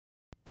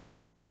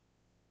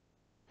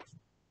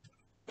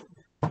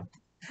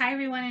Hi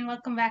everyone and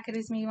welcome back. It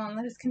is me, Yvonne.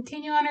 Let us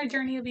continue on our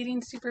journey of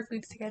eating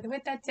superfoods together.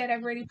 With that said,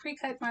 I've already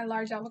pre-cut my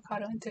large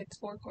avocado into its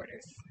 4/4.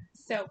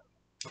 So,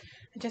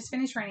 I just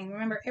finished running.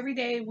 Remember, every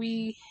day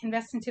we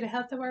invest into the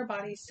health of our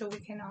bodies so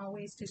we can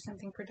always do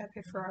something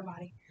productive for our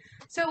body.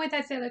 So with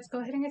that said, let's go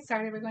ahead and get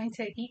started. We're going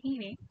to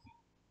eat.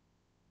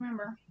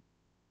 Remember,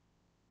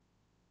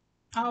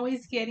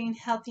 always getting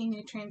healthy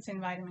nutrients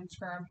and vitamins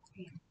for our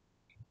body.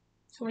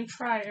 So we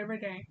try every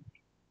day.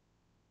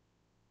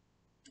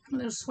 I'm a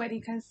little sweaty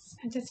because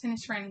I just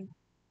finished running.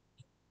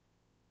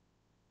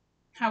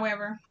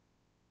 However,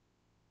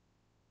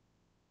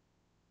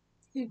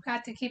 we've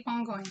got to keep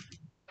on going.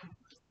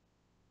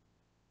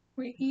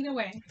 We eat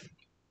away.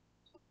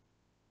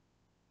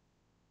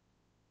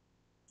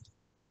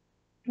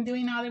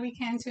 Doing all that we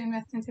can to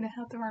invest into the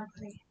health of our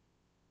body.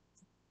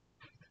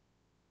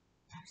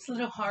 It's a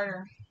little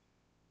harder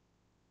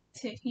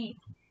to eat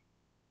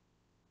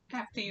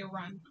after you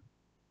run.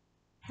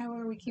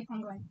 However, we keep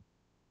on going.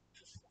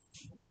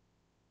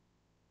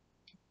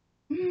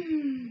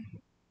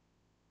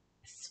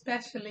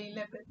 Especially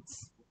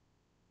lipids.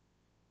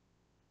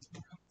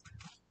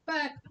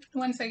 But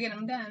once I get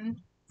them done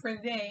for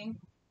the day,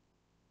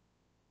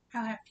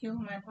 I'll have fuel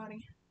in my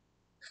body.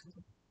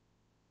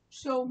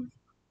 So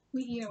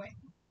we eat away.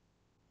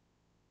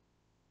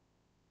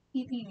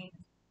 Eat.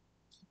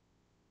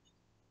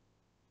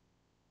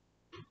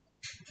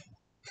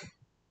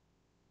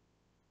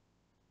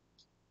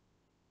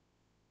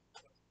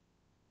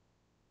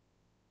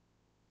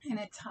 And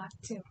it's hot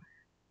too.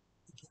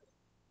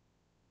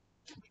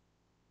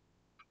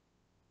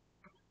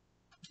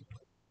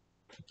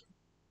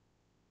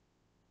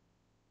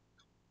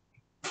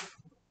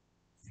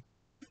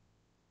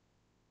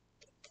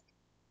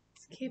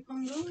 Let's keep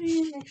on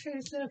going. Make sure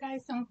these little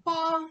guys don't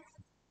fall.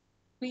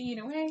 We eat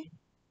away.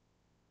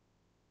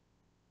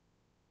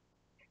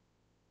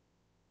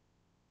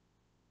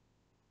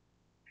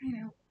 I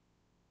know.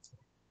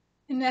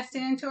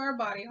 Investing into our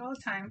body all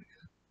the time.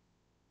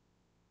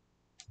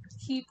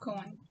 Keep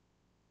going.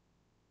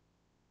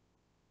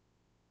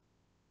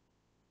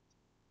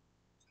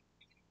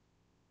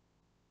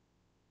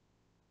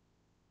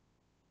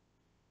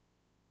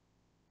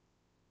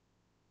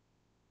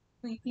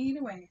 We eat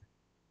away.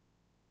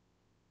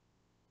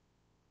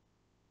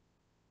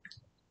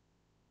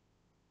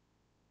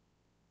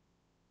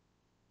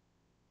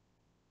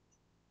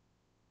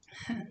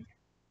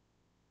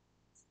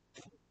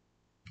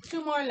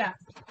 Two more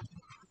left.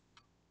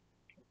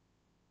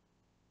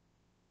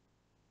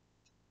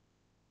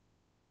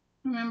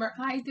 Remember,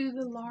 I do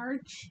the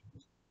large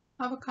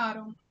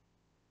avocado.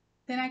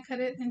 Then I cut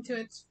it into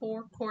its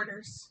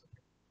 4/4.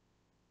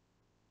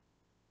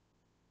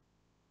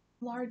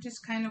 Large is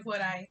kind of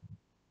what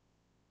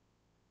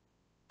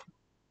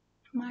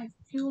my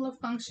fuel of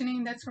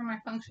functioning, that's where my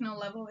functional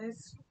level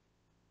is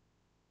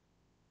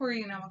for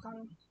eating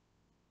avocado.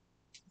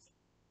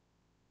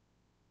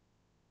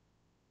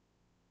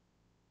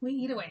 We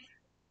eat away.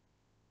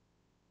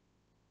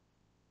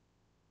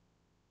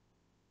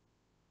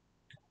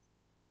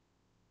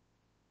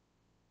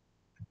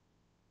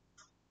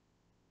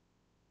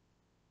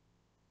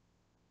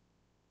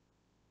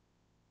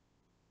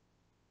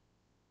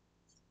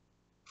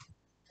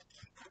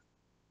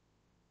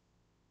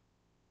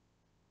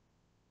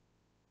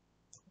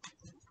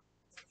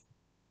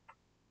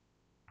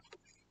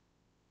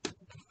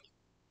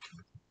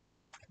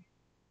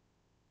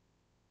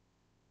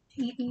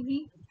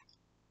 Eat.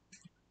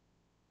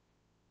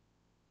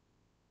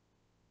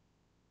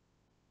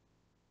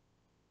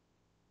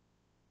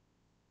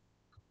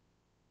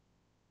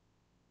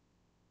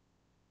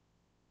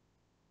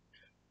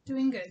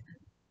 Doing good.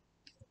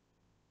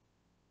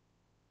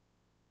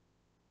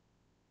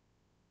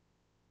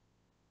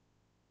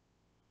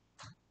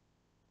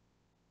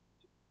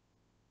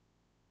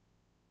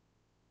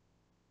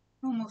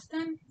 Almost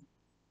done.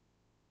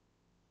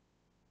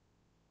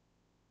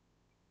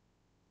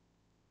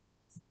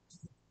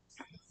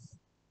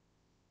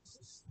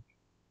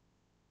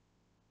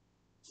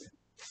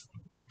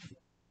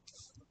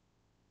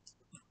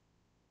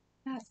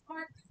 Last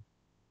part.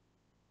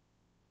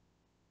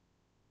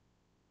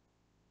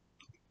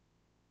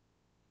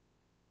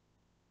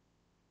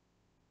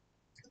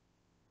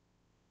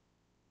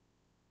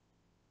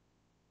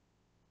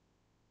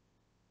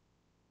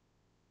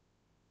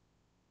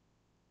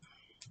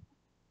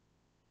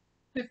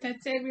 With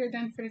that said, we are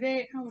done for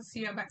today. I will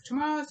see you back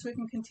tomorrow so we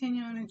can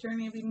continue on a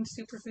journey of eating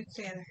superfoods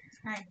together.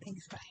 Alright,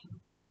 thanks. Bye.